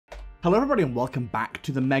Hello everybody and welcome back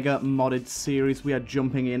to the Mega Modded series. We are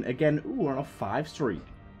jumping in again. Ooh, we're on a 5 streak.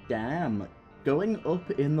 Damn. Going up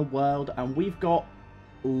in the world, and we've got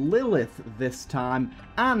Lilith this time.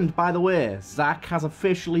 And, by the way, Zach has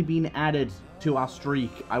officially been added to our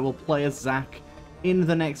streak. I will play as Zach in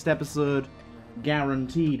the next episode,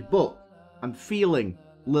 guaranteed. But I'm feeling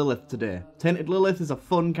Lilith today. Tainted Lilith is a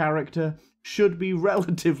fun character. Should be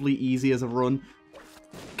relatively easy as a run.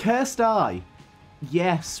 Cursed Eye.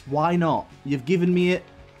 Yes, why not? You've given me it,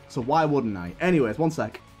 so why wouldn't I? Anyways, one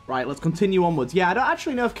sec. Right, let's continue onwards. Yeah, I don't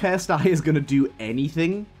actually know if Cursed Eye is going to do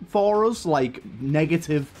anything for us, like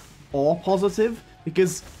negative or positive,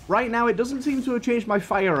 because right now it doesn't seem to have changed my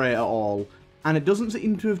fire rate at all, and it doesn't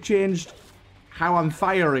seem to have changed how I'm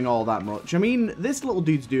firing all that much. I mean, this little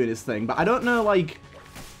dude's doing his thing, but I don't know, like,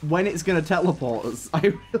 when it's going to teleport us.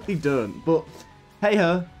 I really don't, but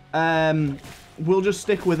hey-ho. We'll just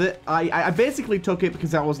stick with it. I basically took it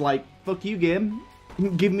because I was like, fuck you, game.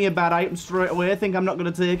 Give me a bad item straight away. Think I'm not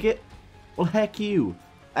going to take it? Well, heck you.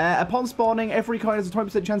 Upon spawning, every coin has a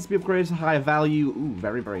 20% chance to be upgraded to higher value. Ooh,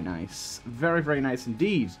 very, very nice. Very, very nice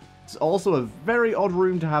indeed. It's also a very odd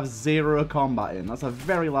room to have 0 combat in. That's a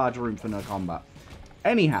very large room for no combat.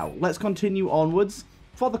 Anyhow, let's continue onwards.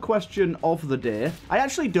 For the question of the day, I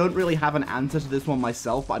actually don't really have an answer to this one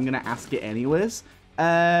myself, but I'm going to ask it anyways.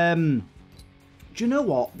 Do you know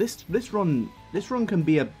what? This run can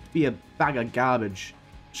be a bag of garbage.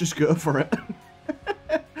 Let's just go for it.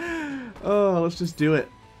 Oh, let's just do it.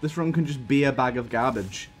 This run can just be a bag of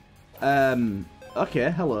garbage.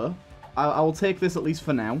 Okay, hello. I will take this at least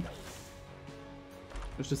for now.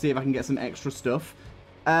 Just to see if I can get some extra stuff.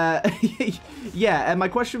 Yeah, my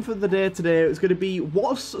question for the day today is going to be,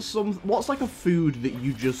 what's like a food that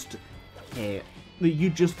you just hate? That you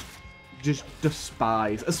just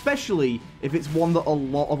despise, especially if it's one that a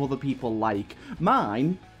lot of other people like.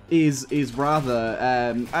 Mine is rather,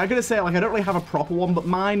 I'm gonna say, like, I don't really have a proper one, but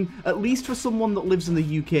mine, at least for someone that lives in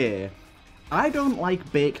the UK, I don't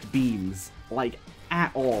like baked beans, like,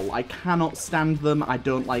 at all. I cannot stand them. I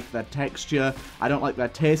don't like their texture. I don't like their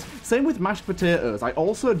taste. Same with mashed potatoes. I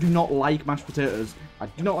also do not like mashed potatoes. I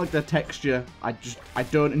do not like their texture. I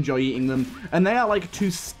don't enjoy eating them. And they are like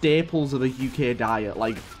two staples of the UK diet.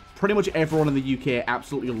 Like, pretty much everyone in the UK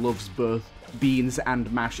absolutely loves both beans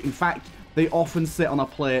and mash. In fact, they often sit on a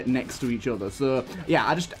plate next to each other. So, yeah,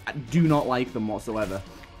 I do not like them whatsoever.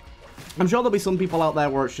 I'm sure there'll be some people out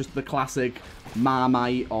there where it's just the classic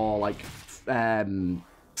Marmite or, like,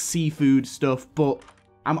 seafood stuff, but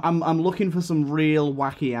I'm looking for some real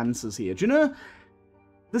wacky answers here. Do you know,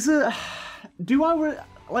 there's a...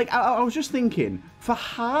 I was just thinking, for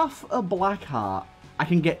half a black heart, I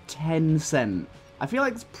can get 10 cent. I feel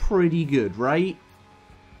like it's pretty good, right?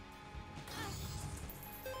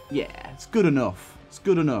 Yeah, it's good enough. It's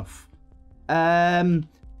good enough. And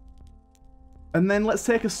then let's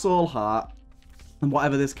take a soul heart and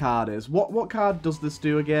whatever this card is. What card does this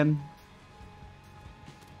do again?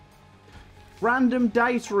 Random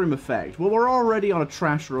dice room effect. Well, we're already on a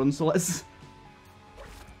trash run, so let's...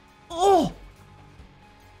 Oh!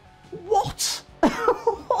 What?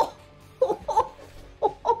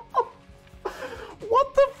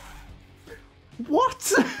 What the...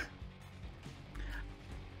 What?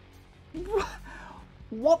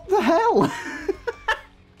 What the hell?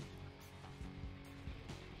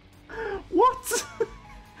 What?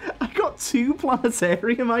 I got 2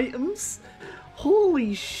 planetarium items?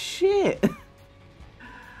 Holy shit.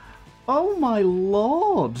 Oh my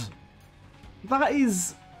lord. That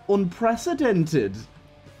is unprecedented.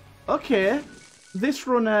 Okay. This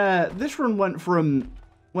run went from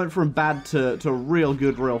bad to real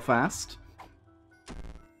good real fast.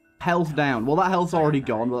 Health down. Well, that health's already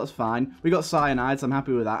gone, but that's fine. We got cyanides, I'm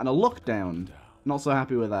happy with that. And a luck down. Not so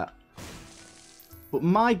happy with that. But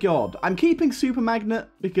my god. I'm keeping Super Magnet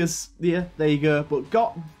because, yeah, there you go. But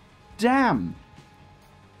god damn.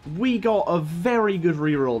 We got a very good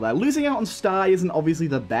reroll there. Losing out on Star isn't obviously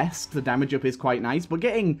the best. The damage up is quite nice. But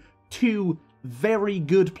getting 2 very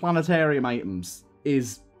good planetarium items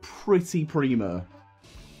is pretty primo.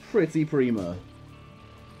 Pretty primo.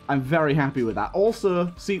 I'm very happy with that.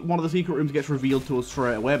 Also, see, one of the secret rooms gets revealed to us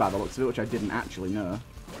straight away by the looks of it, which I didn't actually know.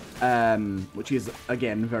 Which is,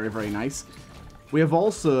 again, very, very nice. We have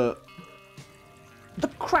also the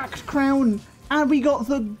cracked crown, and we got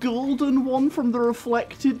the golden one from the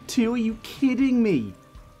reflected too. Are you kidding me?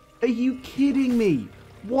 Are you kidding me?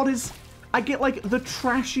 What is... I get, like, the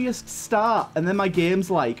trashiest start, and then my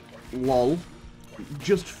game's like, lol,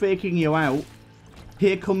 just faking you out.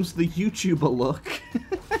 Here comes the YouTuber look.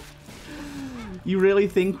 You really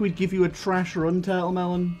think we'd give you a trash run,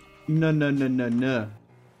 TurtleMelon? No, no, no, no, no.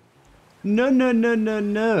 No, no, no, no,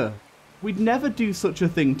 no. We'd never do such a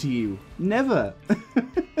thing to you. Never.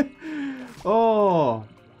 Oh,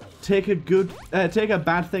 take a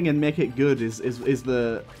bad thing and make it good is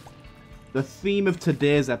the theme of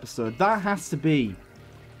today's episode. That has to be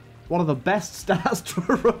one of the best starts to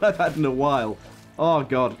a run I've had in a while. Oh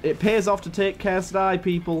god, it pays off to take Cursed Eye,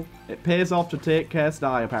 people. It pays off to take Cursed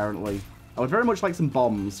Eye, apparently. I would very much like some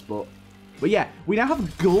bombs, but yeah, we now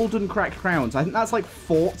have golden cracked crowns. I think that's like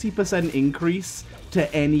 40% increase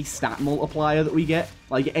to any stat multiplier that we get.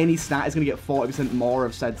 Like, any stat is going to get 40% more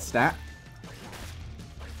of said stat,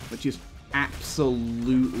 which is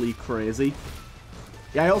absolutely crazy.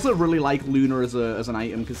 Yeah, I also really like Luna as an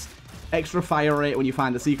item, because extra fire rate when you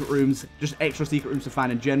find the secret rooms, just extra secret rooms to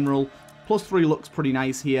find in general. +3 looks pretty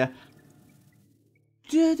nice here.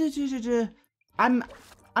 I'm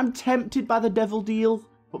tempted by the devil deal,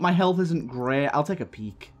 but my health isn't great. I'll take a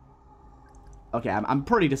peek. Okay, I'm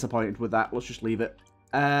pretty disappointed with that. Let's just leave it.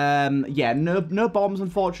 Yeah, no bombs,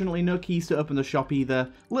 unfortunately. No keys to open the shop either.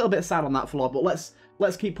 A little bit sad on that floor, but let's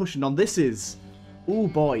keep pushing on. This is... Ooh,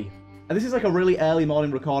 boy. And this is like a really early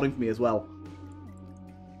morning recording for me as well.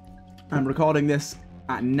 I'm recording this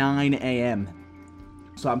at 9 AM.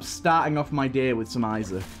 So I'm starting off my day with some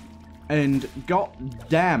Isaac. And god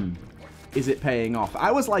damn, is it paying off.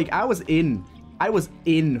 I was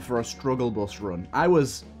in for a struggle bus run. I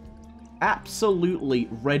was absolutely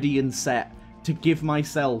ready and set to give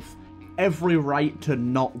myself every right to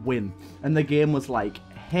not win. And the game was like,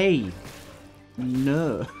 hey,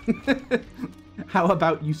 no. How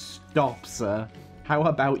about you stop, sir? How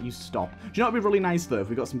about you stop? Do you know what would be really nice, though, if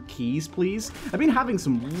we got some keys, please? I've been having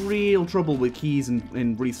some real trouble with keys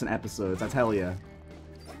in recent episodes, I tell you.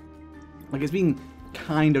 Like, it's been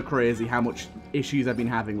kind of crazy how much issues I've been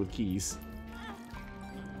having with keys.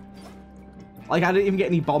 Like, I didn't even get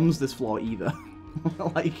any bombs this floor, either.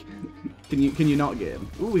 Like, can you not get him?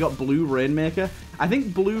 Ooh, we got Blue Rainmaker. I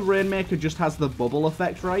think Blue Rainmaker just has the bubble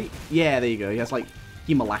effect, right? Yeah, there you go. He has, like,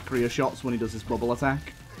 Hemolacria shots when he does his bubble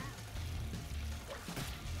attack.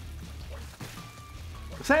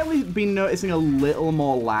 I've certainly been noticing a little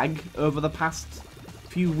more lag over the past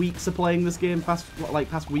few weeks of playing this game, past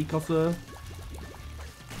week or so.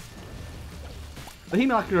 The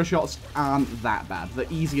Hemolacria shots aren't that bad. They're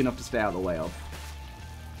easy enough to stay out of the way of.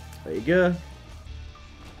 There you go.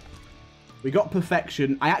 We got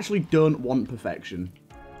perfection. I actually don't want perfection.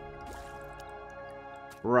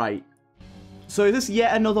 Right. So is this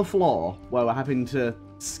yet another floor where we're having to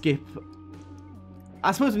skip...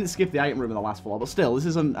 I suppose we didn't skip the item room in the last floor, but still, this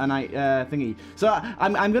is a night thingy. So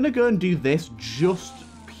I'm going to go and do this just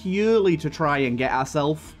purely to try and get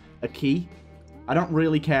ourselves a key. I don't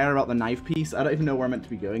really care about the knife piece. I don't even know where I'm meant to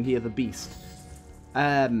be going here, the beast.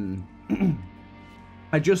 I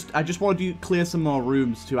just want to clear some more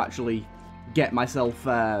rooms to actually get myself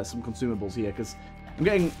some consumables here, because I'm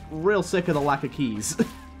getting real sick of the lack of keys.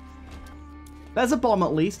 There's a bomb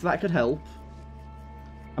at least, that could help.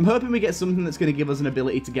 I'm hoping we get something that's going to give us an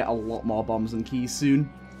ability to get a lot more bombs and keys soon.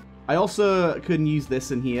 I also can use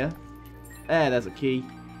this in here. There's a key.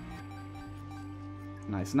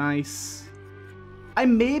 Nice, nice. I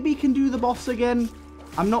maybe can do the boss again.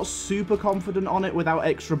 I'm not super confident on it without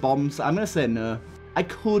extra bombs. I'm going to say no. I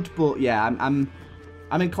could, but yeah, I'm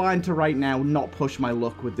inclined to right now not push my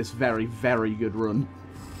luck with this very, very good run.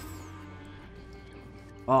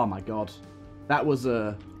 Oh my god. That was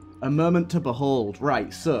a moment to behold.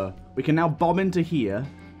 Right, so we can now bomb into here,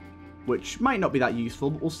 which might not be that useful,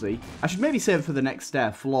 but we'll see. I should maybe save it for the next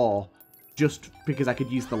floor, just because I could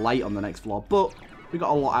use the light on the next floor, but we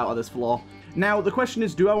got a lot out of this floor. Now, the question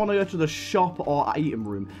is, do I want to go to the shop or item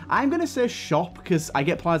room? I'm going to say shop, because I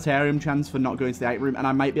get planetarium chance for not going to the item room, and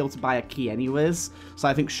I might be able to buy a key anyways, so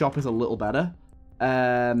I think shop is a little better.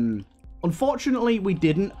 Unfortunately, we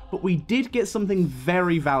didn't, but we did get something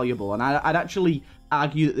very valuable, and I'd actually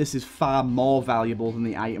argue that this is far more valuable than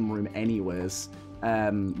the item room anyways.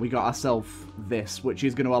 We got ourselves this, which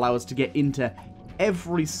is going to allow us to get into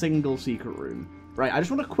every single secret room. Right, I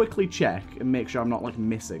just want to quickly check and make sure I'm not, like,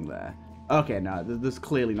 missing there. Okay, no, there's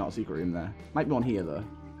clearly not a secret room there. Might be one here, though.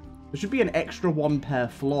 There should be an extra one per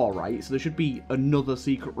floor, right? So there should be another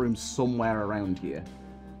secret room somewhere around here.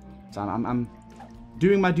 So I'm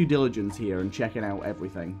doing my due diligence here and checking out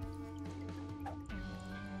everything.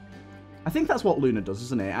 I think that's what Luna does,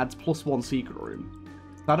 isn't it? It adds +1 secret room.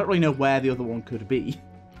 I don't really know where the other one could be.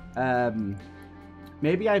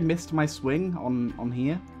 Maybe I missed my swing on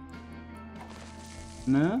here?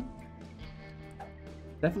 No?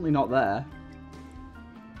 Definitely not there.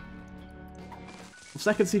 The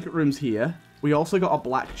second secret room's here. We also got a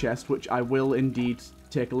black chest, which I will indeed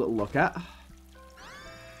take a little look at.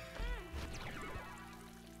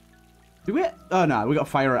 Did we get... Oh, no, we got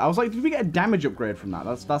fire. I was like, did we get a damage upgrade from that?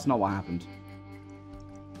 That's not what happened.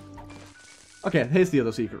 Okay, here's the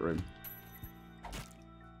other secret room.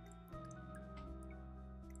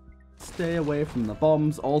 Stay away from the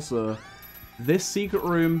bombs. Also, this secret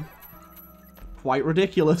room, quite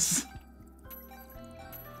ridiculous.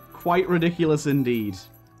 Quite ridiculous indeed.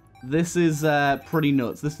 This is pretty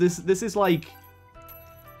nuts. This is like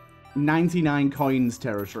 99 coins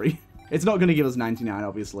territory. It's not going to give us 99,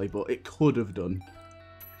 obviously, but it could have done.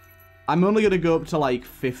 I'm only going to go up to like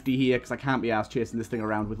 50 here because I can't be arsed chasing this thing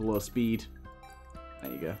around with low speed.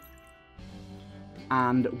 There you go.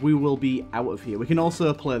 And we will be out of here. We can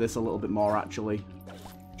also play this a little bit more, actually.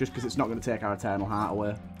 Just because it's not going to take our Eternal Heart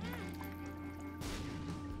away.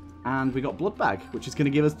 And we got Blood Bag, which is going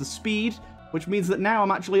to give us the speed, which means that now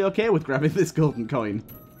I'm actually okay with grabbing this golden coin.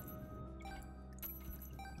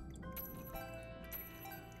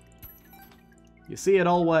 You see, it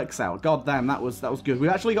all works out. God damn, that was good. We've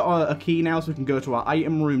actually got a key now, so we can go to our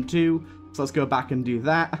item room too. So let's go back and do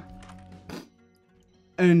that.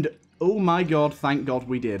 And, oh my god, thank god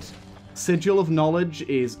we did. Sigil of Knowledge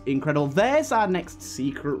is incredible. There's our next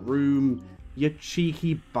secret room, you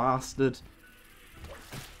cheeky bastard.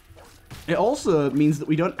 It also means that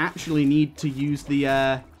we don't actually need to use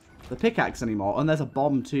the pickaxe anymore. And there's a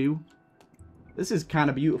bomb too. This is kind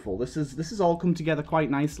of beautiful. This is all come together quite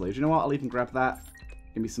nicely. Do you know what? I'll even grab that.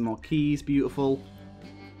 Give me some more keys. Beautiful.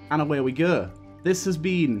 And away we go. This has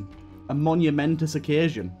been a monumentous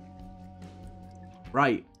occasion.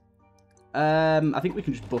 Right. I think we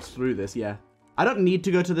can just bust through this, yeah. I don't need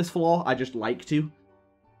to go to this floor. I just like to.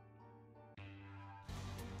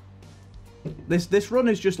 This run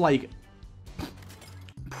is just like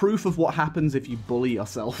proof of what happens if you bully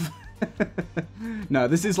yourself. No,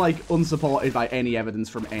 this is like unsupported by any evidence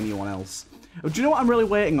from anyone else. Do you know what I'm really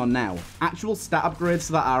waiting on now? Actual stat upgrades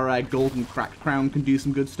so that our golden cracked crown can do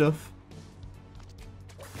some good stuff.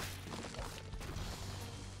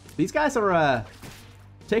 These guys are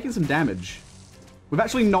taking some damage. We've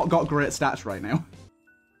actually not got great stats right now.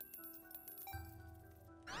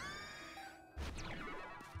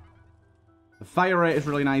 The fire rate is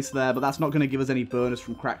really nice there, but that's not going to give us any bonus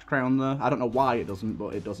from Cracked Crown, though. I don't know why it doesn't,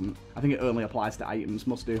 but it doesn't. I think it only applies to items.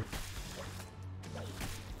 Must do.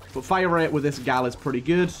 But fire rate with this gal is pretty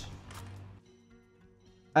good.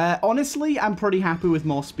 Honestly, I'm pretty happy with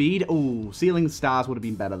more speed. Ooh, Sealing Stars would have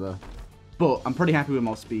been better, though. But I'm pretty happy with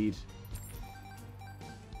more speed.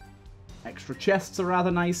 Extra chests are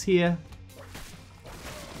rather nice here.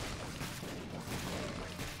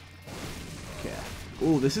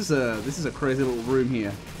 Oh, this is a crazy little room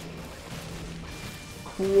here.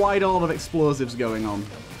 Quite a lot of explosives going on.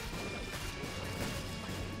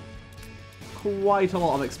 Quite a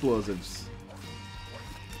lot of explosives.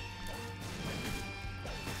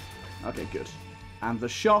 Okay, good. And the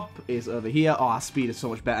shop is over here. Oh, our speed is so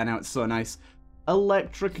much better now. It's so nice.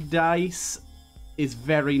 Electric dice is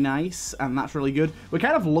very nice, and that's really good. We're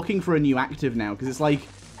kind of looking for a new active now, because it's like,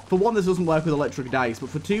 for one, this doesn't work with electric dice, but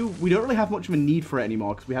for two, we don't really have much of a need for it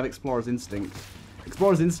anymore, because we have Explorer's Instinct.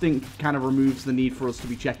 Explorer's Instinct kind of removes the need for us to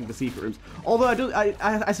be checking for secret rooms. Although,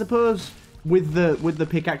 I suppose, with the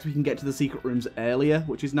pickaxe, we can get to the secret rooms earlier,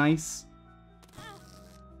 which is nice.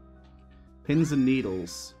 Pins and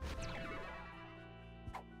needles.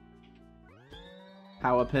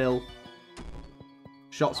 Power pill.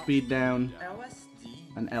 Shot speed down.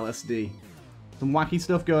 And LSD. Some wacky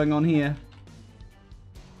stuff going on here.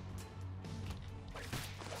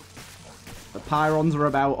 The Pyrons are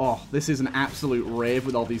about... Oh, this is an absolute rave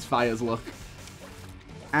with all these fires, look.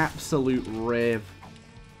 Absolute rave.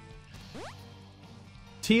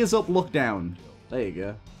 Tears up, look down. There you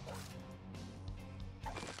go.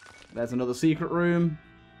 There's another secret room.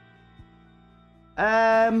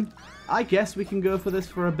 I guess we can go for this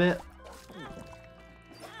for a bit.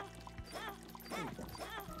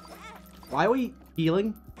 Why are we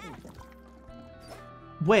healing?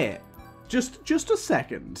 Wait. Just a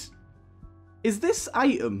second. Is this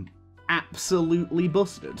item absolutely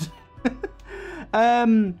busted?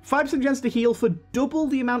 5% chance to heal for double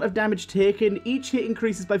the amount of damage taken. Each hit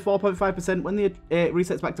increases by 4.5% when it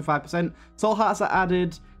resets back to 5%. Soul hearts are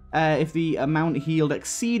added if the amount healed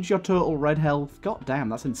exceeds your total red health. God damn,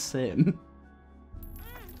 that's insane.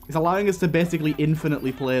 It's allowing us to basically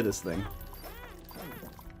infinitely play this thing.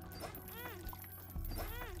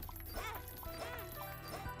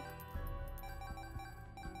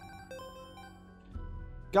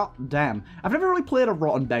 God damn. I've never really played a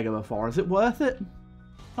Rotten Beggar before. Is it worth it?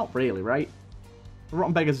 Not really, right? The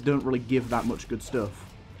Rotten Beggars don't really give that much good stuff.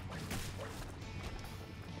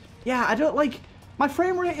 Yeah, I don't like... My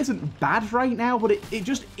frame rate isn't bad right now, but it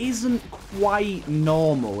just isn't quite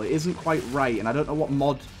normal. It isn't quite right, and I don't know what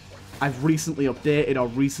mod I've recently updated or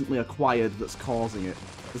recently acquired that's causing it.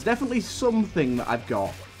 There's definitely something that I've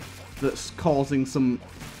got that's causing some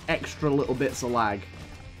extra little bits of lag.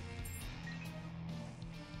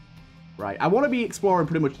 Right, I want to be exploring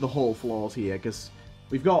pretty much the whole floors here, because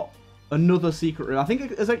we've got another secret room. I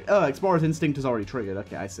think it's like, oh, Explorer's Instinct is already triggered.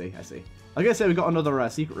 Okay, I see. I was going to say we've got another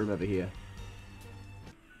secret room over here.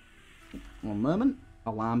 One moment.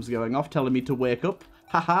 Alarm's going off, telling me to wake up.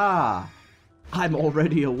 Haha! I'm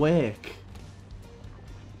already awake.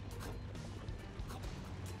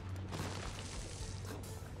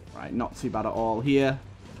 Right, not too bad at all here.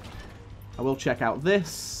 I will check out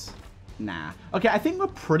this. Nah. Okay, I think we're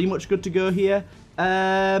pretty much good to go here.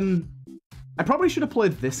 I probably should have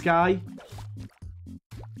played this guy.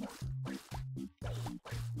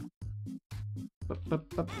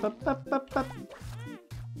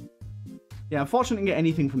 Yeah, unfortunately, didn't get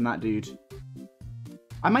anything from that dude.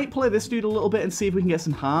 I might play this dude a little bit and see if we can get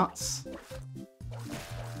some hearts.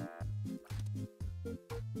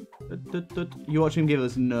 You watch him give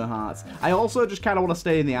us no hearts. I also just kind of want to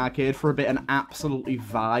stay in the arcade for a bit and absolutely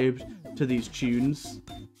vibe to these tunes.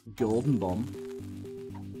 Golden Bomb.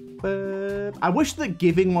 I wish that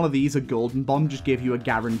giving one of these a golden bomb just gave you a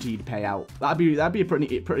guaranteed payout. That'd be a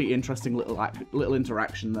pretty interesting little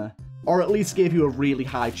interaction there, or at least gave you a really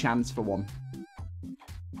high chance for one.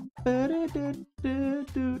 That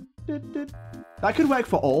could work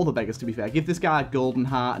for all the beggars, to be fair. Give this guy a golden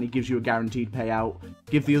heart and he gives you a guaranteed payout.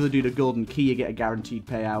 Give the other dude a golden key, you get a guaranteed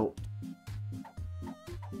payout.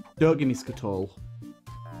 Don't give me Skatole.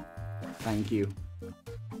 Thank you.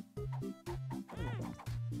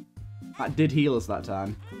 That did heal us that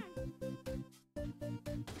time.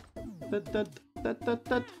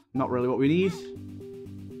 Not really what we need.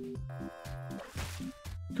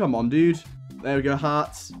 Come on, dude. There we go,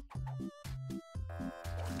 hearts.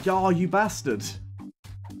 Oh, you bastard.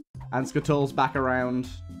 And Skatole's back around.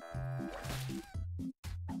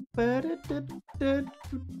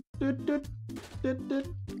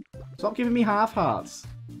 Stop giving me half hearts.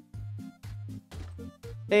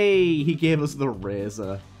 Hey, he gave us the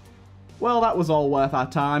razor. Well, that was all worth our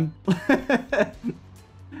time.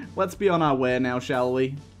 Let's be on our way now, shall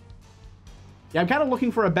we? Yeah, I'm kind of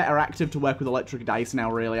looking for a better active to work with electric dice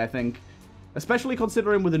now, really, I think. Especially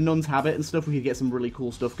considering with the Nun's Habit and stuff, we could get some really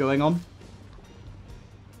cool stuff going on.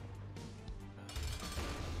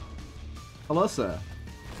 Hello, sir.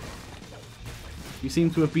 You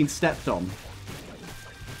seem to have been stepped on.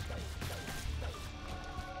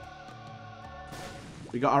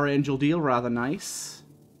 We got our angel deal, rather nice.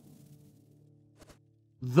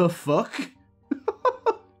 The fuck?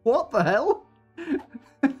 What the hell?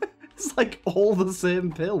 It's like all the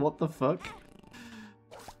same pill, what the fuck?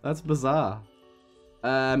 That's bizarre.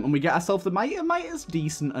 And we get ourselves the Might, and Might is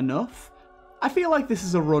decent enough. I feel like this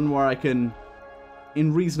is a run where I can,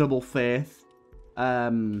 in reasonable faith,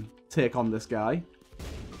 take on this guy.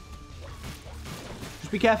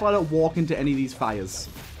 Just be careful I don't walk into any of these fires.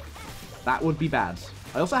 That would be bad.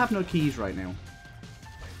 I also have no keys right now.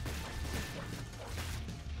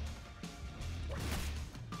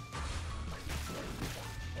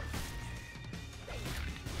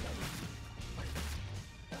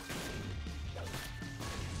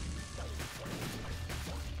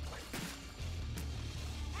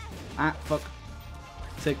 Ah, fuck.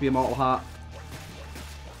 Take the Immortal Heart.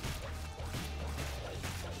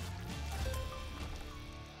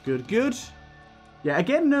 Good, good. Yeah,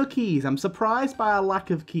 again, no keys. I'm surprised by our lack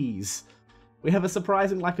of keys. We have a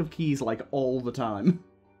surprising lack of keys, like, all the time.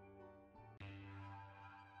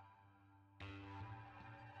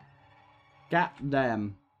 God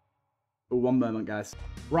damn. Oh, one moment, guys.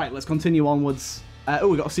 Right, let's continue onwards. Oh,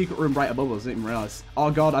 we got a secret room right above us. I didn't even realize.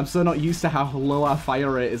 Oh god, I'm so not used to how low our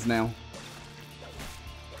fire rate is now.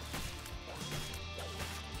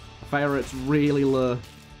 Fire rate's really low.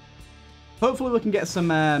 Hopefully we can get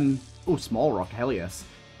some, oh, small rock, hell yes.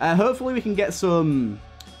 Hopefully we can get some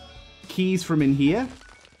keys from in here.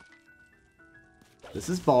 This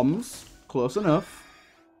is bombs. Close enough.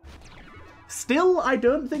 Still, I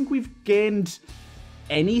don't think we've gained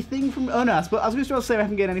anything from... Oh, no, I was going to say we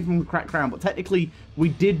haven't gained anything from Cracked Crown, but technically we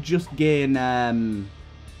did just gain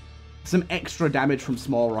some extra damage from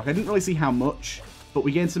Small Rock. I didn't really see how much, but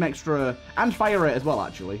we gained some extra... And fire rate as well,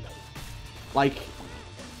 actually. Like...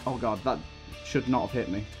 Oh, God, that should not have hit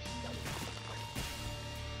me.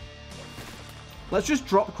 Let's just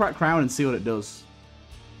drop Cracked Crown and see what it does.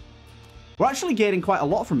 We're actually gaining quite a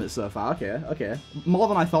lot from it so far. Okay, okay. More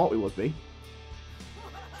than I thought we would be.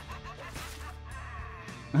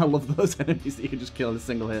 I love those enemies that you can just kill in a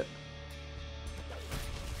single hit.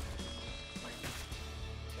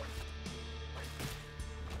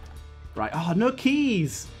 Right. Oh, no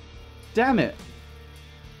keys. Damn it.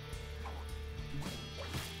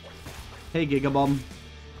 Hey, Gigabomb.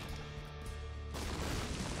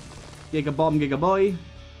 Gigabomb, Gigaboy. Okay,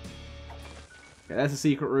 there's a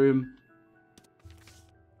secret room.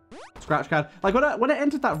 Scratch card. Like, when I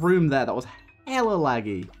entered that room there, that was hella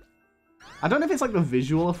laggy. I don't know if it's like the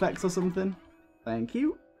visual effects or something. Thank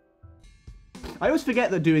you. I always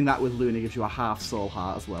forget that doing that with Luna gives you a half soul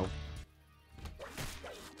heart as well.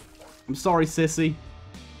 I'm sorry, sissy.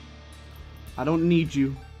 I don't need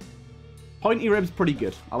you. Pointy Rib's pretty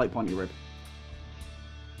good. I like Pointy Rib.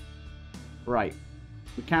 Right.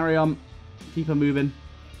 We carry on. Keep her moving.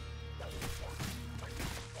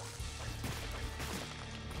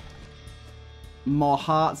 More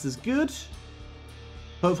hearts is good.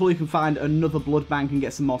 Hopefully we can find another blood bank and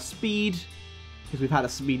get some more speed. Because we've had a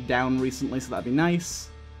speed down recently, so that'd be nice.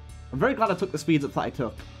 I'm very glad I took the speeds up that I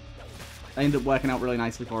took. They ended up working out really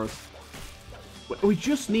nicely for us. We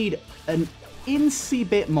just need an incy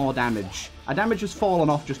bit more damage. Our damage has fallen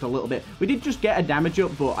off just a little bit. We did just get a damage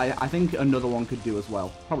up, but I think another one could do as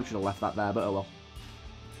well. Probably should have left that there, but oh well.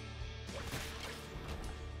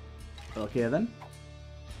 Okay then.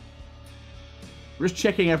 We're just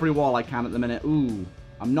checking every wall I can at the minute. Ooh,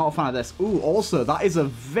 I'm not a fan of this. Ooh, also, that is a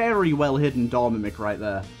very well hidden door mimic right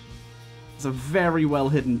there. It's a very well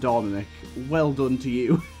hidden door mimic. Well done to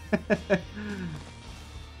you.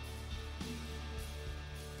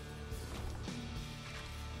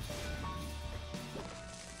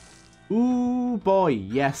 Ooh, boy,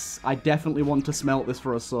 yes. I definitely want to smelt this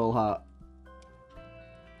for a soul heart.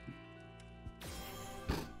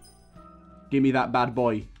 Give me that bad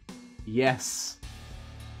boy. Yes.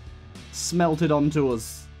 Smelted onto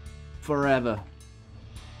us. Forever.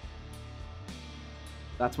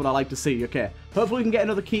 That's what I like to see. Okay. Hopefully we can get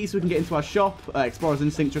another key so we can get into our shop. Explorer's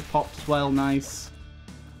Instinct just popped as well. Nice.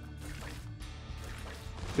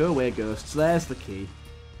 Go away, ghosts. There's the key.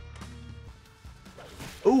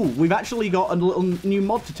 Ooh, we've actually got a little new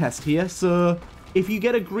mod to test here. So, if you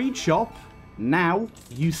get a greed shop, now,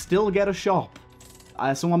 you still get a shop.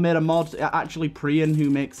 Someone made a mod, actually Priyan,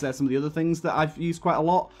 who makes some of the other things that I've used quite a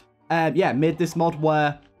lot. Yeah, made this mod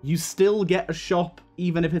where you still get a shop,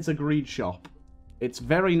 even if it's a greed shop. It's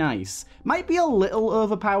very nice. Might be a little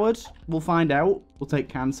overpowered. We'll find out. We'll take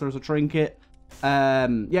cancer as a trinket. Yeah,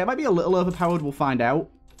 it might be a little overpowered. We'll find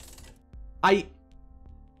out.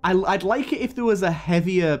 I'd like it if there was a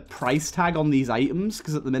heavier price tag on these items,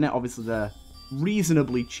 because at the minute, obviously, they're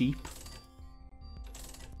reasonably cheap.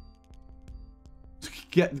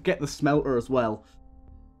 Get the smelter as well.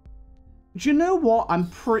 Do you know what? I'm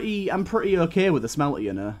pretty okay with the smelter,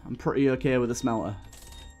 you know? I'm pretty okay with the smelter.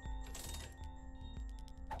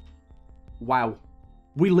 Wow.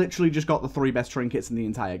 We literally just got the 3 best trinkets in the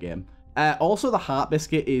entire game. Also, the heart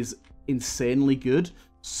biscuit is insanely good,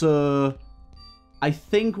 so I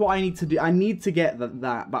think what I need to do, I need to get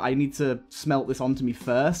that, but I need to smelt this onto me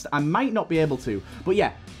first. I might not be able to, but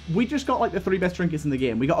yeah, we just got like the 3 best trinkets in the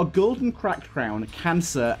game. We got a golden cracked crown,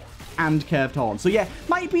 cancer, and curved horn. So yeah,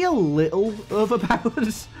 might be a little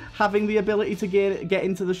overpowered having the ability to get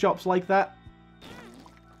into the shops like that.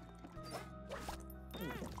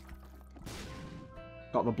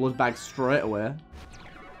 Got the blood bag straight away.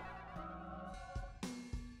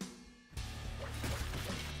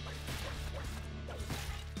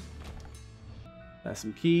 There's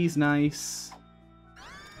some keys, nice.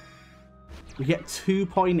 We get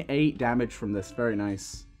 2.8 damage from this, very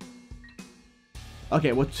nice.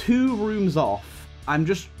 Okay, we're 2 rooms off. I'm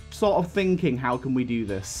just sort of thinking, how can we do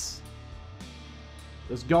this?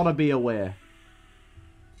 There's gotta be a way.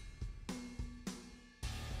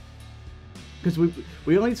 Because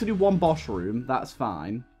we only need to do 1 boss room, that's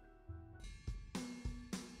fine.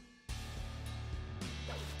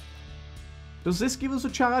 Does this give us a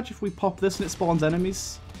charge if we pop this and it spawns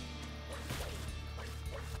enemies?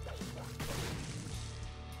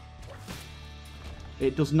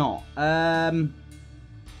 It does not. I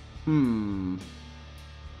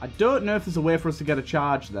don't know if there's a way for us to get a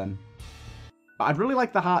charge then. But I'd really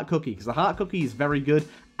like the heart cookie, because the heart cookie is very good.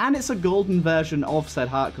 And it's a golden version of said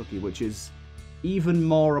heart cookie, which is even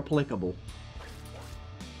more applicable.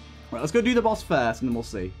 Right, let's go do the boss first, and then we'll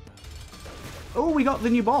see. Oh, we got the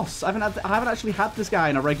new boss. I haven't actually had this guy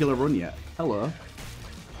in a regular run yet. Hello.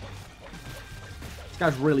 This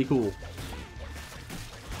guy's really cool.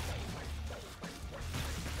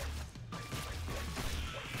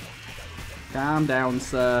 Calm down,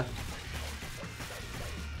 sir.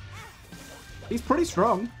 He's pretty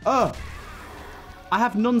strong. Oh! I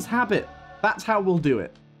have Nun's Habit. That's how we'll do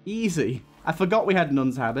it. Easy. I forgot we had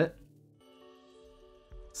Nun's Habit.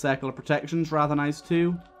 Circle of Protection's rather nice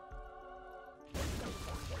too.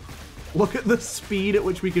 Look at the speed at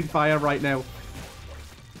which we can fire right now.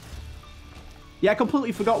 Yeah, I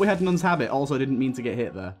completely forgot we had Nun's Habit. Also, didn't mean to get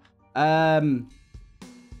hit there.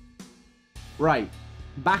 Right.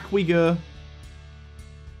 Back we go.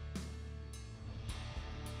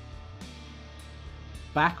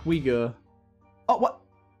 Back we go. Oh, what?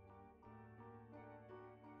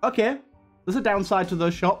 Okay. There's a downside to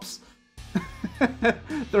those shops.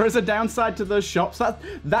 There is a downside to those shops.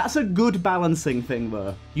 That's a good balancing thing,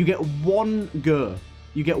 though. You get one go.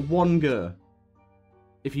 You get one go.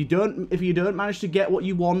 If you don't manage to get what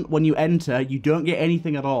you want when you enter, you don't get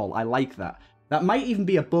anything at all. I like that. That might even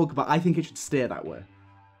be a bug, but I think it should stay that way.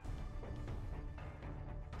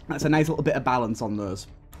 That's a nice little bit of balance on those.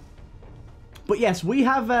 But yes, we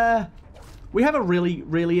have a really,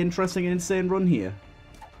 really interesting and insane run here.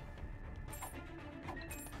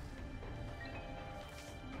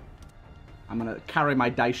 I'm going to carry my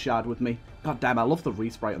dice shard with me. God damn, I love the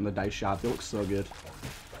resprite on the dice shard. They look so good.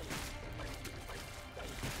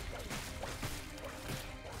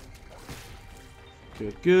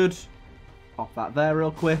 Good, good. Pop that there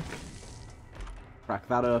real quick. Crack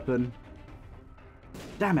that open.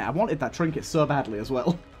 Damn it, I wanted that trinket so badly as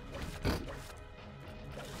well.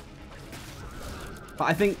 But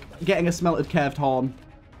I think getting a smelted curved horn,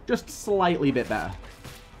 just slightly bit better.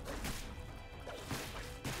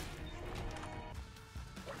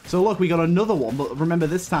 So look, we got another one, but remember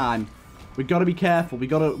this time, we got to be careful. We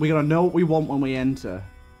got to know what we want when we enter.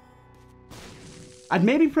 I'd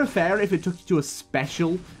maybe prefer it if it took you to a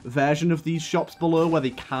special version of these shops below where they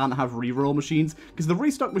can't have reroll machines, because the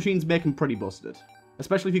restock machines make them pretty busted,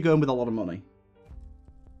 especially if you're going with a lot of money.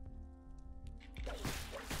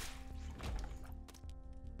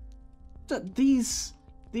 These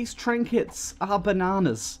trinkets are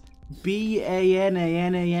bananas.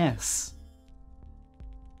 B-A-N-A-N-A-S.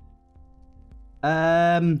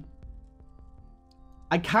 I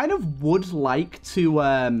kind of would like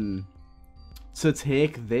to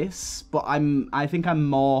take this, but I think I'm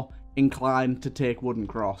more inclined to take Wooden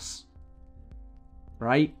Cross.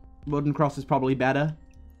 Right? Wooden Cross is probably better.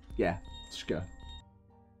 Yeah, let's go.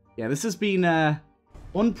 Yeah, this has been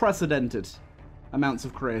unprecedented amounts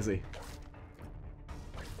of crazy.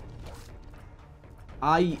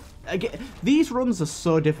 Again, these runs are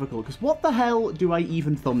so difficult, because what the hell do I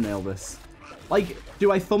even thumbnail this? Like,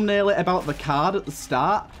 do I thumbnail it about the card at the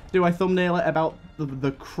start? Do I thumbnail it about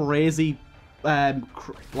the crazy,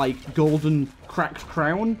 like, golden cracked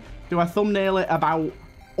crown? Do I thumbnail it about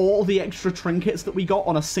all the extra trinkets that we got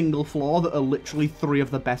on a single floor that are literally 3 of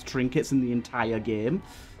the best trinkets in the entire game?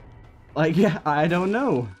 Like, yeah, I don't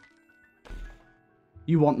know.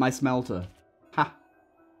 You want my smelter. Ha.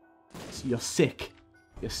 You're sick.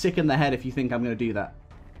 You're sick in the head if you think I'm going to do that.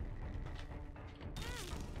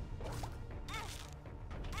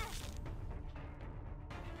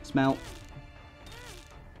 Smelt.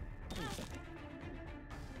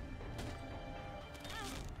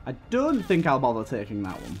 I don't think I'll bother taking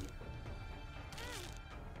that one.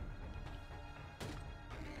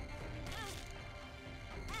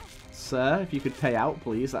 Sir, if you could pay out,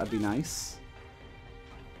 please, that'd be nice.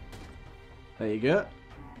 There you go.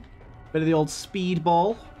 Bit of the old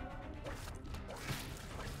speedball.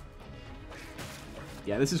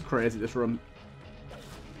 Yeah, this is crazy, this room.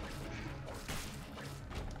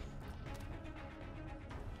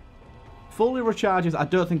 Fully recharges. I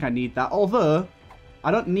don't think I need that. Although,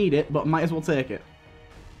 I don't need it, but might as well take it.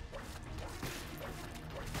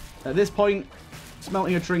 At this point,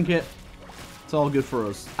 smelting a trinket, it's all good for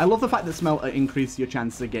us. I love the fact that smelter increases your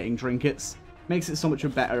chances of getting trinkets. Makes it so much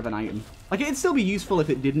better of an item. Like, it'd still be useful if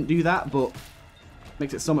it didn't do that, but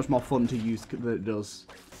makes it so much more fun to use than it does.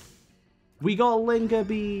 We got a Linger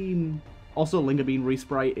Beam. Also, Linger Beam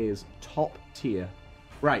Resprite is top tier.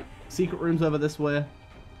 Right, secret room's over this way.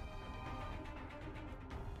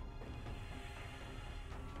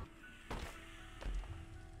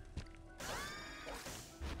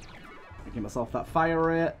 Give myself that fire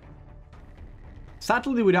rate.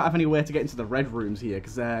 Sadly, we don't have any way to get into the red rooms here,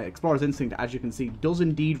 because Explorer's Instinct, as you can see, does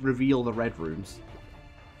indeed reveal the red rooms.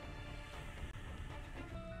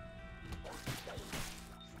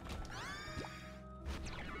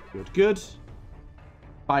 Good, good.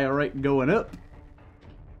 Fire rate going up.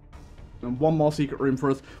 And one more secret room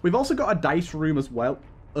for us. We've also got a dice room as well.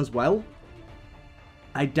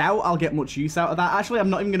 I doubt I'll get much use out of that. Actually, I'm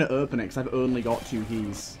not even going to open it, because I've only got 2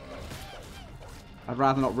 keys. I'd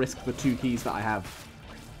rather not risk the 2 keys that I have.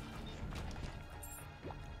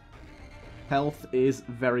 Health is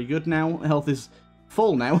very good now. Health is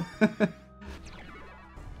full now.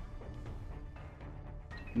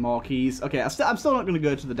 More keys. Okay, I'm still not going to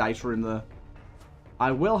go to the dice room, though.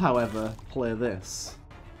 I will, however, play this.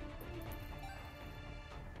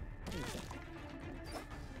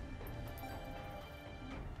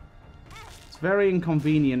 It's very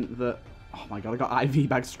inconvenient that... Oh my god, I got IV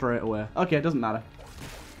back straight away. Okay, it doesn't matter.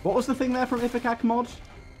 What was the thing there from Ipecac mod?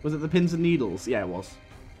 Was it the pins and needles? Yeah, it was.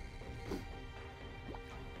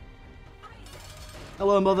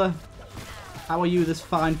 Hello, Mother. How are you this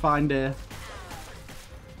fine, fine day?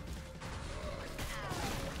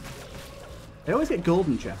 I always get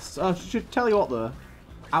golden chests. Oh, should tell you what, though.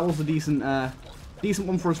 Owl's a decent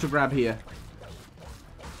one for us to grab here.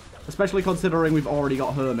 Especially considering we've already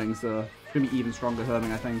got Herming, so it's going to be even stronger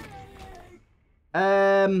Herming, I think.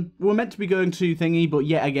 We were meant to be going to thingy, but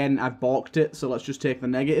yet again, I've balked it, so let's just take the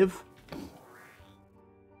negative.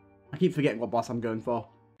 I keep forgetting what boss I'm going for.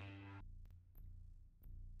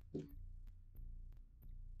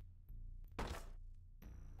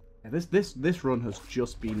 Yeah, this run has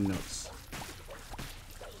just been nuts.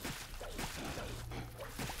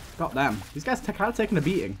 God damn, these guys kind of taking a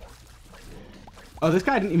beating. Oh, this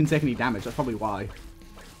guy didn't even take any damage, that's probably why.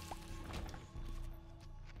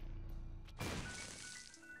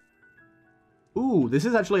 Ooh, this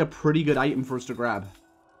is actually a pretty good item for us to grab.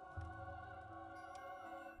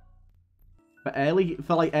 But early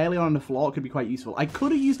on the floor, it could be quite useful. I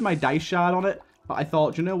could have used my dice shard on it, but I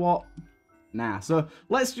thought, you know what? Nah. So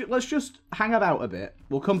let's just hang about a bit.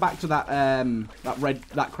 We'll come back to that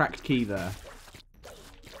that cracked key there,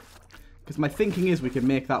 because my thinking is we can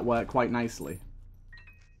make that work quite nicely.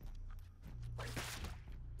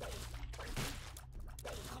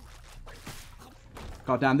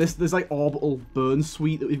 God damn, this like orbital burn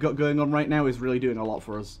suite that we've got going on right now is really doing a lot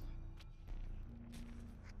for us.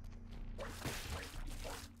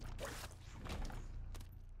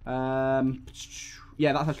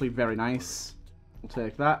 Yeah, that's actually very nice. We'll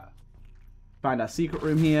take that. Find our secret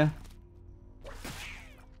room here.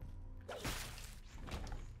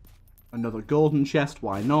 Another golden chest,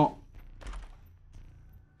 why not?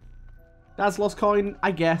 Dad's lost coin, I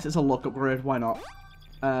guess it's a luck upgrade, why not?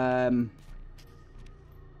 The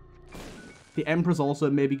Emperor's also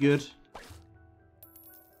maybe good.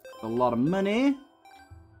 A lot of money.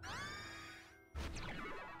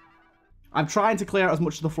 I'm trying to clear out as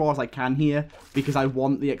much of the floor as I can here, because I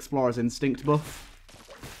want the Explorer's Instinct buff.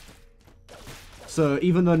 So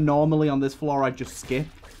even though normally on this floor I'd just skip,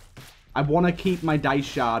 I want to keep my dice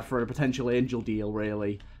shard for a potential angel deal,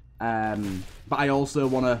 really. But I also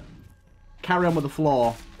want to carry on with the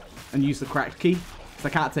floor and use the cracked key, because I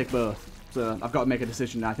can't take both. So I've got to make a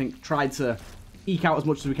decision now. I think tried to eke out as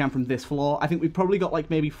much as we can from this floor. I think we've probably got like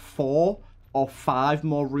maybe 4 or 5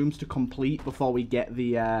 more rooms to complete before we get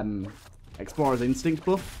the Explorer's Instinct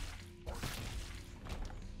buff.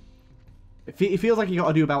 It feels like you got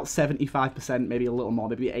to do about 75%, maybe a little more,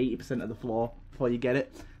 maybe 80% of the floor before you get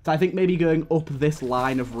it. So I think maybe going up this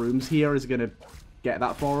line of rooms here is going to get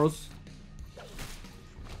that for us.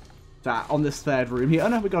 So on this 3rd room here. Oh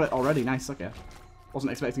no, we got it already. Nice, okay. Wasn't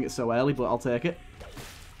expecting it so early, but I'll take it.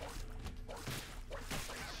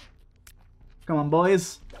 Come on,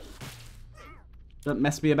 boys. Don't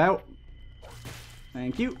mess me about.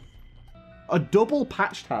 Thank you. A double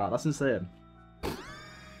patched heart. That's insane.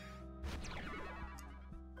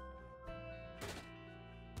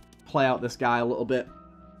 Play out this guy a little bit.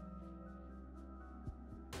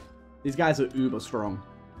 These guys are uber strong.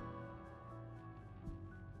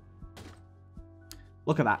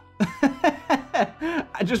 Look at that.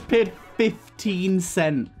 I just paid 15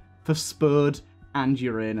 cents for Spurred and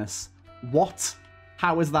Uranus. What?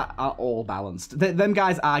 How is that at all balanced? Them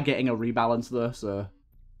guys are getting a rebalance though, so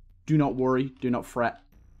do not worry, do not fret.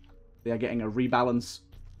 They are getting a rebalance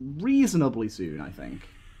reasonably soon, I think.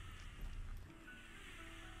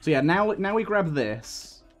 So yeah, now we grab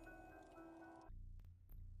this.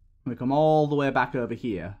 We come all the way back over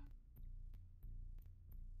here.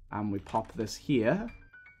 And we pop this here.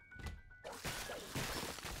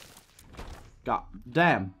 God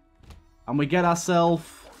damn. And we get ourselves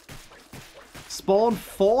spawn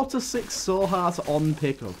 4 to 6 soul hearts on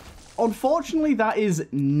pickup. Unfortunately, that is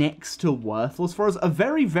next to worthless for us. A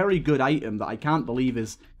very, very good item that I can't believe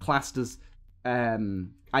is classed as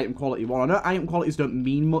item quality 1. I know item qualities don't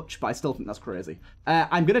mean much, but I still think that's crazy.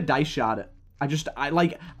 I'm going to dice shard it.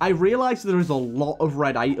 I realize there is a lot of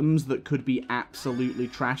red items that could be absolutely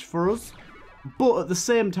trash for us, but at the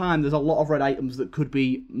same time, there's a lot of red items that could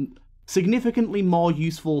be significantly more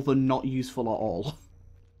useful than not useful at all.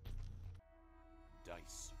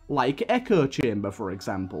 Dice. Like Echo Chamber, for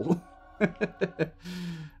example.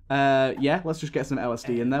 Yeah, let's just get some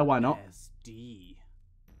LSD in there. Why not? LSD.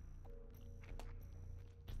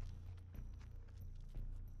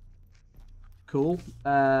 Cool.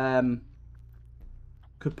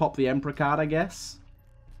 Could pop the Emperor card, I guess.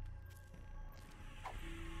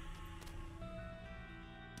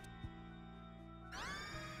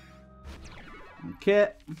 Okay.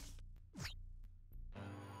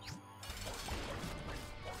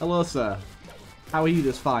 Hello, sir. How are you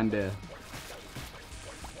this fine day?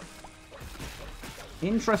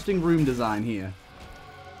 Interesting room design here.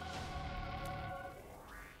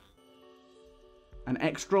 An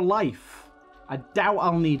extra life. I doubt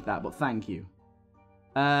I'll need that, but thank you.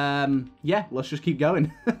 Yeah, let's just keep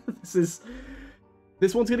going. This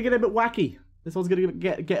one's gonna get a bit wacky. This one's gonna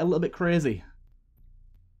get a little bit crazy.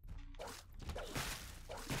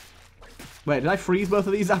 Wait, did I freeze both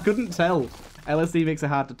of these? I couldn't tell. LSD makes it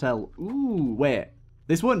hard to tell. Ooh, wait.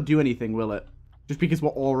 This won't do anything, will it? Just because we're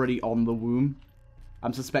already on the womb.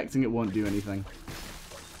 I'm suspecting it won't do anything.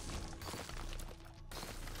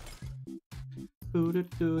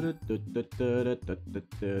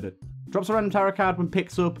 Drops a random tarot card when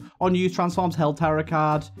picks up. On use, transforms held tarot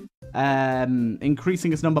card.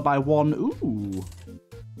 Increasing its number by 1. Ooh.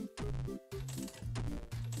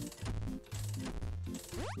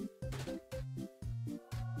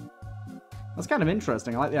 That's kind of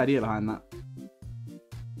interesting. I like the idea behind that.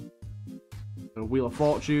 A Wheel of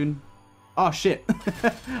Fortune. Oh, shit.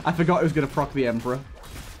 I forgot it was going to proc the Emperor.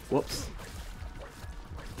 Whoops.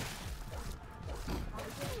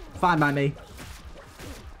 Fine by me.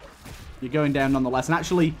 You're going down nonetheless. And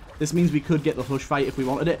actually, this means we could get the Hush fight if we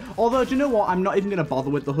wanted it. Although, do you know what? I'm not even going to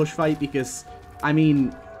bother with the Hush fight because, I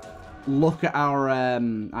mean, look at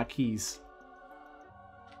our keys.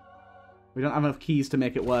 We don't have enough keys to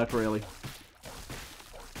make it work, really.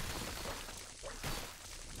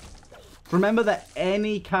 Remember that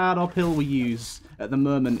any card or pill we use at the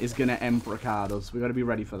moment is going to Emperor card us. We've got to be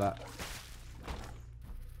ready for that.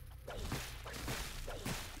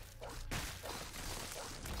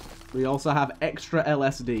 We also have extra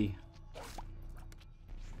LSD.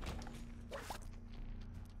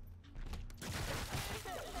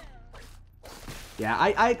 Yeah,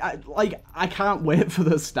 I can't wait for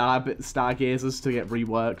the stargazers to get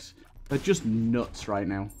reworked. They're just nuts right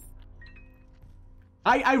now.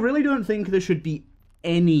 I really don't think there should be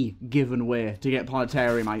any given way to get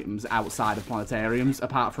planetarium items outside of planetariums,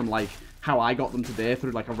 apart from, like, how I got them today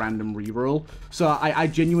through, like, a random reroll. So I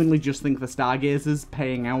genuinely just think the stargazers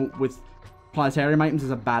paying out with planetarium items is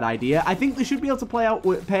a bad idea. I think they should be able to pay out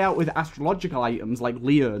with astrological items, like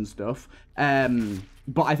Leo and stuff.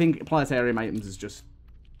 But I think planetarium items is just...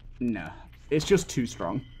 no. It's just too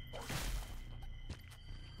strong.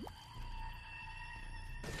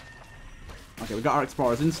 Okay, we got our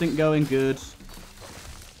Explorer's Instinct going. Good.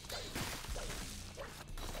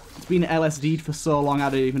 It's been LSD'd for so long,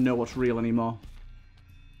 I don't even know what's real anymore.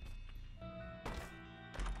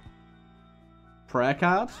 Prayer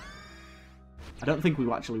card? I don't think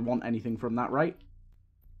we actually want anything from that, right?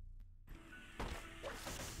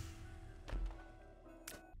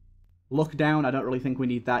 Look down, I don't really think we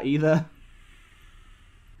need that either.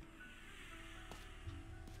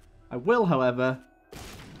 I will, however,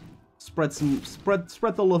 spread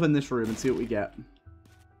the love in this room and see what we get.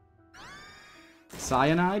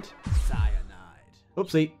 Cyanide? Cyanide.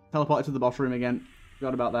 Oopsie, teleported to the boss room again.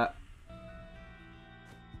 Forgot about that.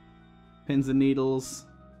 Pins and needles.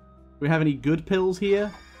 Do we have any good pills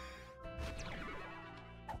here?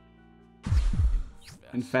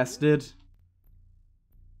 Infested.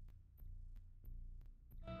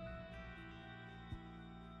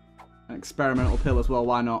 An experimental pill as well,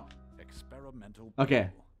 why not? Experimental. Okay.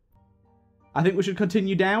 I think we should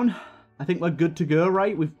continue down. I think we're good to go,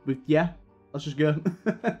 right? Yeah, let's just go.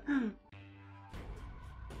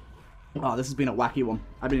 Oh, this has been a wacky one.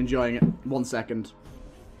 I've been enjoying it. 1 second.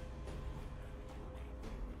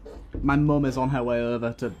 My mum is on her way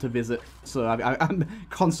over to visit, so I'm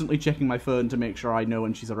constantly checking my phone to make sure I know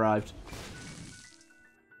when she's arrived.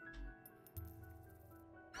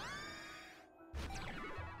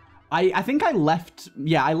 I think I left...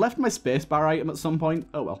 yeah, I left my spacebar item at some point.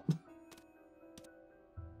 Oh, well.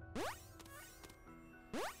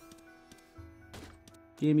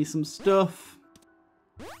 Give me some stuff.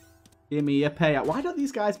 Give me a payout. Why don't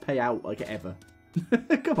these guys pay out, like, ever?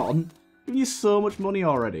 Come on. I'm giving you so much money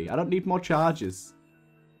already. I don't need more charges.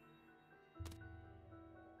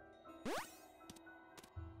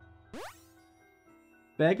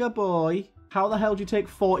 Beggar boy. How the hell do you take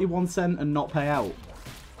 41 cents and not pay out?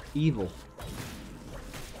 Evil.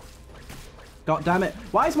 God damn it.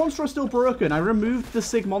 Why is Monstro still broken? I removed the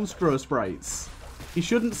Sig Monstro sprites. He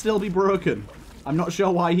shouldn't still be broken. I'm not sure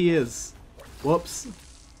why he is. Whoops.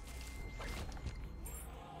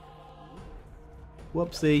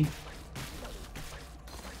 Whoopsie.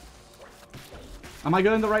 Am I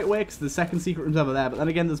going the right way? Because the second secret room's over there. But then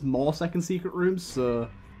again, there's more second secret rooms, so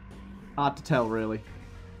hard to tell, really.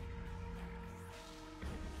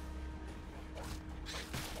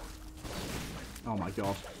 Oh my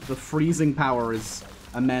god. The freezing power is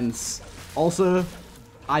immense. Also,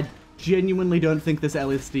 I genuinely don't think this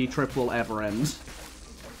LSD trip will ever end.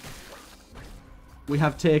 We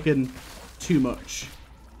have taken too much.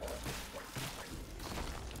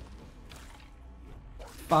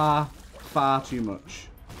 Far, far too much.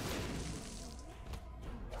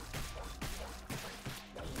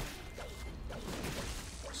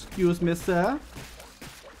 Excuse me, sir.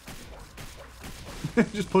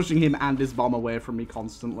 Just pushing him and his bomb away from me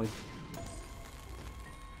constantly.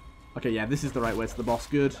 Okay, yeah, this is the right way to the boss.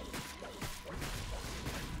 Good.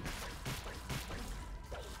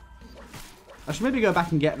 I should maybe go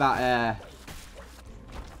back and get that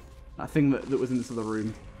that thing that was into the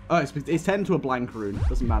room. Oh, it's turned to a blank rune.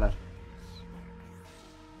 Doesn't matter.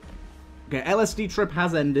 Okay, LSD trip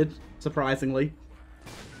has ended, surprisingly.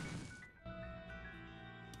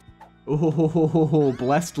 Oh,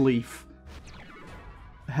 blessed leaf.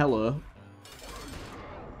 Hello.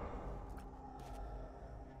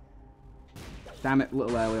 Damn it, a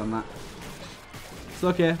little early on that. It's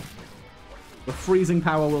okay. The freezing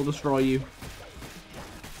power will destroy you.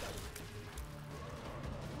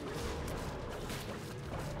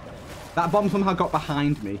 That bomb somehow got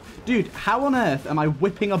behind me. Dude, how on earth am I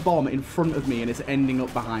whipping a bomb in front of me and it's ending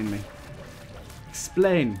up behind me?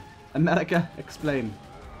 Explain. America, explain.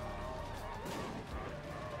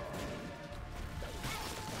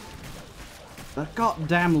 That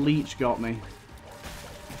goddamn leech got me.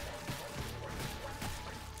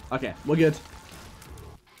 Okay, we're good.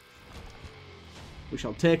 We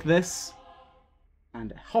shall take this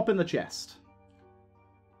and hop in the chest.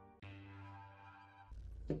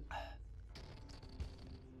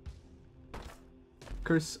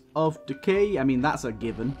 Curse of Decay. I mean, that's a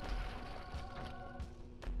given.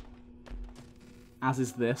 As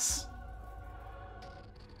is this.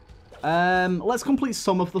 Let's complete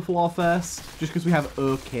some of the floor first, just because we have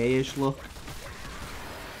okay-ish luck.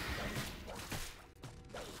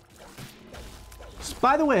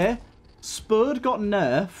 By the way, Spurred got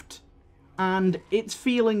nerfed, and it's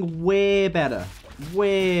feeling way better.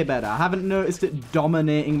 Way better. I haven't noticed it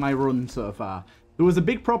dominating my run so far. There was a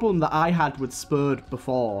big problem that I had with Spurred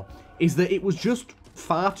before, is that it was just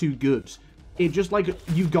far too good. It just, like,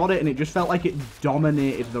 you got it and it just felt like it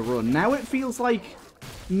dominated the run. Now it feels like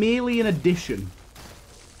merely an addition.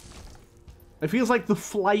 It feels like the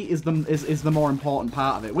flight is the more important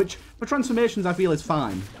part of it, which for transformations I feel is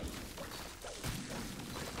fine.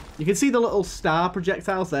 You can see the little star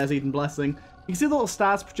projectiles. There's Eden Blessing. You can see the little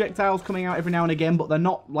stars projectiles coming out every now and again, but they're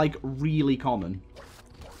not, like, really common.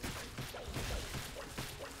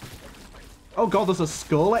 Oh god, there's a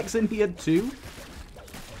Skull-X in here too?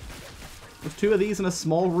 There's two of these in a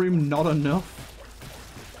small room, not enough.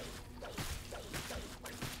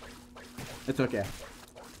 It's okay.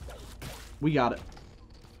 We got it.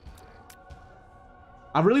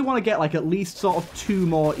 I really want to get, like, at least sort of 2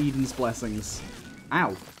 more Eden's Blessings.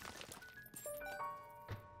 Ow.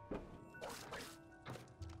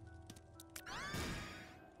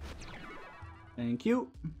 Thank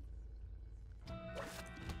you.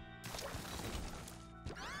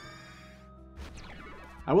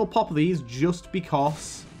 I will pop these just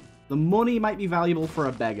because the money might be valuable for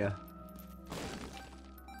a beggar.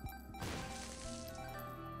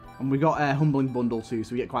 And we got a Humbling Bundle too,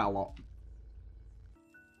 so we get quite a lot.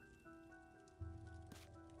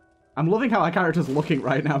 I'm loving how our character's looking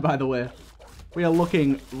right now, by the way. We are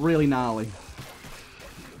looking really gnarly.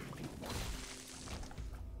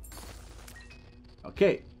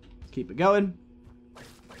 Okay, let's keep it going.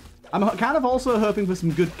 I'm kind of also hoping for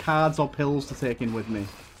some good cards or pills to take in with me.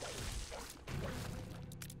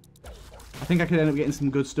 I think I could end up getting some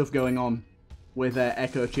good stuff going on with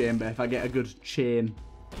Echo Chamber if I get a good chain.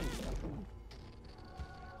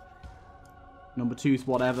 Number 2's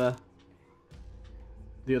whatever.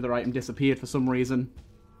 The other item disappeared for some reason.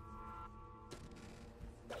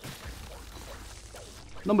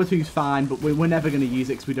 Number 2's fine, but we're never going to use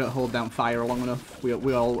it because we don't hold down fire long enough.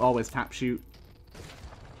 We'll always tap shoot.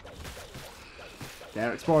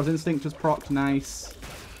 There, Explorer's Instinct just procced, nice.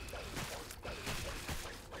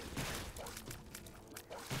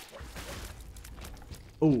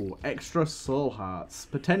 Oh, extra soul hearts.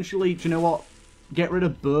 Potentially, do you know what? Get rid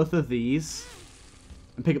of both of these.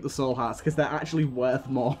 and pick up the soul hearts, because they're actually worth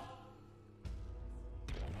more.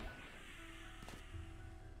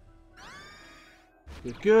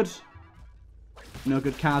 Good, good. No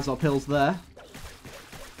good cards or pills there.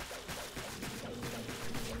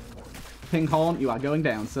 Pinghorn, you are going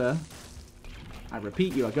down, sir. I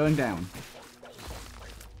repeat, you are going down.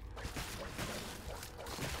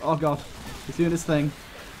 Oh god, he's doing his thing.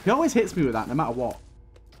 He always hits me with that, no matter what.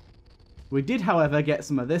 We did, however, get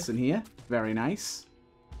some of this in here. Very nice.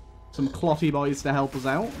 Some clotty boys to help us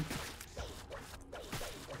out.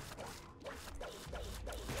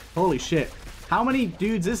 Holy shit. How many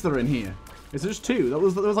dudes is there in here? Is there just 2? There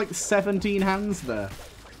was like 17 hands there.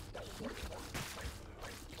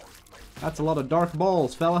 That's a lot of dark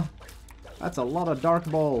balls, fella. That's a lot of dark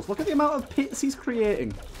balls. Look at the amount of pits he's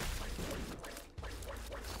creating.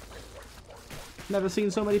 Never seen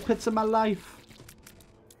so many pits in my life.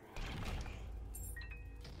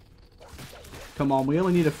 Come on, we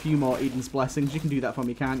only need a few more Eden's Blessings. You can do that for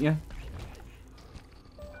me, can't you?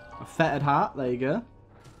 A fettered heart. There you go.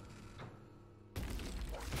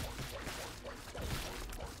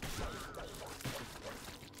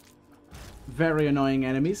 Very annoying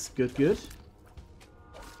enemies. Good, good.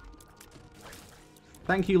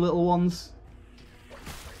 Thank you, little ones.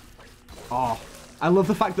 Oh, I love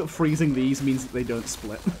the fact that freezing these means that they don't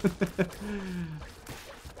split.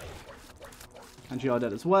 And you're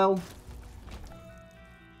dead as well.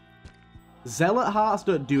 Zealot hearts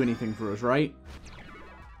don't do anything for us, right?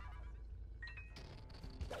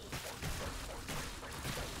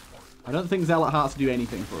 I don't think Zealot hearts do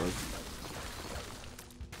anything for us.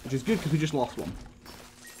 Which is good because we just lost one.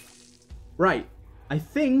 Right. I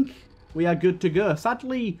think we are good to go.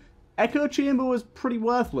 Sadly, Echo Chamber was pretty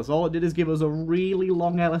worthless. All it did is give us a really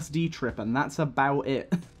long LSD trip, and that's about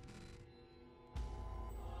it.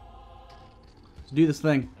 Let's do this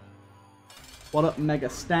thing. What up, Mega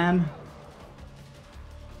Stan?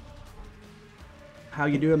 How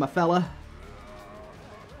you doing, my fella?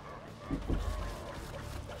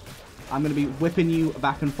 I'm going to be whipping you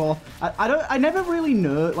back and forth. I never really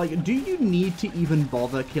know, like, do you need to even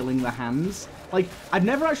bother killing the hands? Like, I've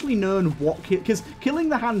never actually known what because killing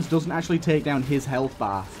the hands doesn't actually take down his health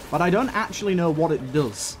bar, but I don't actually know what it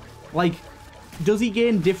does. Like, does he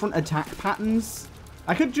gain different attack patterns?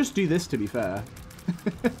 I could just do this, to be fair.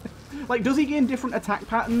 Like, does he gain different attack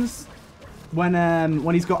patterns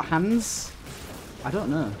when he's got hands? I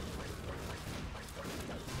don't know.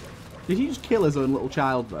 Did he just kill his own little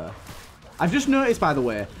child there? I've just noticed, by the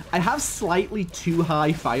way, I have slightly too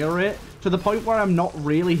high fire rate to the point where I'm not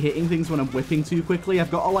really hitting things when I'm whipping too quickly. I've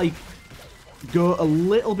got to, like, go a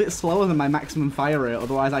little bit slower than my maximum fire rate,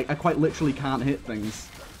 otherwise I quite literally can't hit things.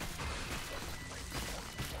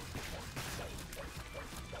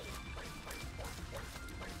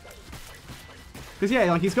 Because,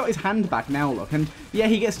 yeah, like, he's got his hand back now, look, and, yeah,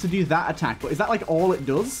 he gets to do that attack, but is that, like, all it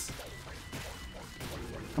does?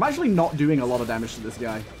 I'm actually not doing a lot of damage to this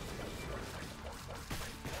guy.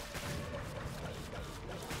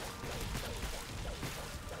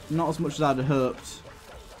 Not as much as I'd hoped.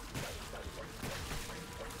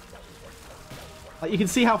 Like, you can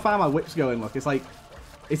see how far my whip's going, look. It's like,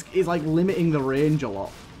 it's like limiting the range a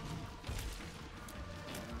lot.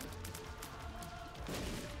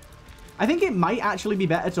 I think it might actually be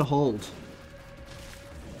better to hold.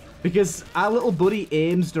 Because our little buddy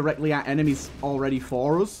aims directly at enemies already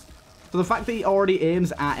for us. So the fact that he already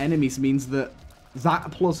aims at enemies means that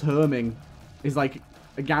that plus homing is like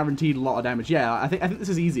a guaranteed lot of damage. Yeah, I think this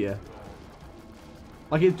is easier.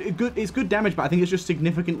 Like, it's good damage, but I think it's just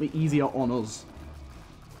significantly easier on us.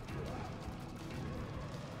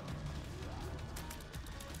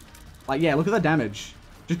 Like, yeah, look at the damage.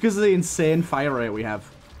 Just because of the insane fire rate we have.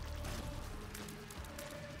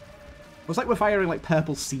 Looks like we're firing, like,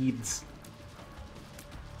 purple seeds.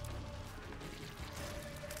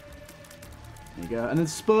 There you go. And then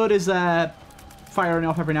Spud is firing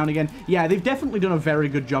off every now and again. Yeah, they've definitely done a very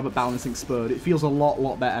good job at balancing Spud. It feels a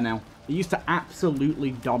lot better now. It used to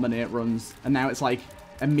absolutely dominate runs, and now it's like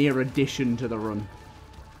a mere addition to the run.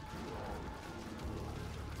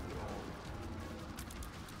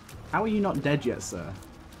 How are you not dead yet, sir?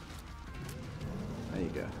 There you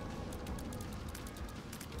go.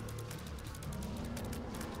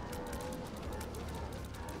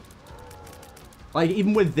 Like,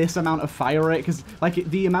 even with this amount of fire rate, because, like,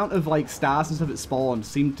 the amount of, like, stars and stuff that spawn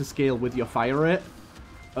seem to scale with your fire rate,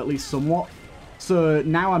 at least somewhat. So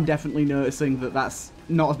now I'm definitely noticing that that's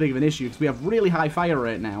not as big of an issue, because we have really high fire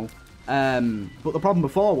rate now. But the problem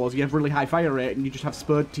before was you have really high fire rate and you just have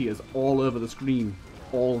spurred tiers all over the screen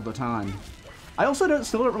all the time. I also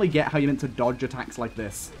still don't really get how you're meant to dodge attacks like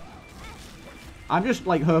this. I'm just,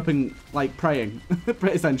 like, hoping, like, praying,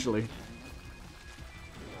 essentially.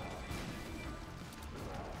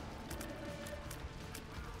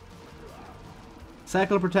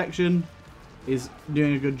 Circle of Protection is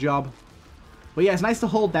doing a good job. But yeah, it's nice to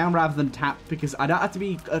hold down rather than tap, because I don't have to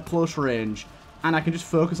be at close range, and I can just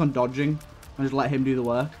focus on dodging and just let him do the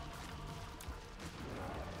work.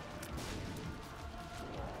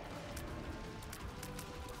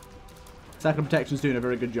 Circle of Protection's doing a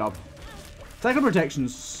very good job. Circle of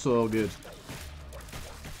Protection's so good.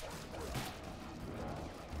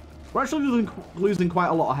 We're actually losing quite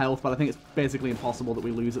a lot of health, but I think it's basically impossible that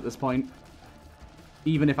we lose at this point.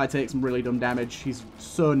 Even if I take some really dumb damage, he's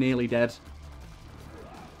so nearly dead.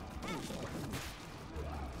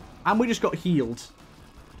 And we just got healed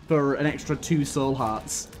for an extra 2 soul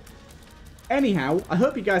hearts. Anyhow, I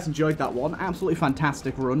hope you guys enjoyed that one. Absolutely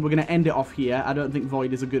fantastic run. We're going to end it off here. I don't think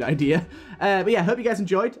Void is a good idea. But yeah, I hope you guys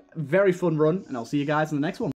enjoyed. Very fun run, and I'll see you guys in the next one.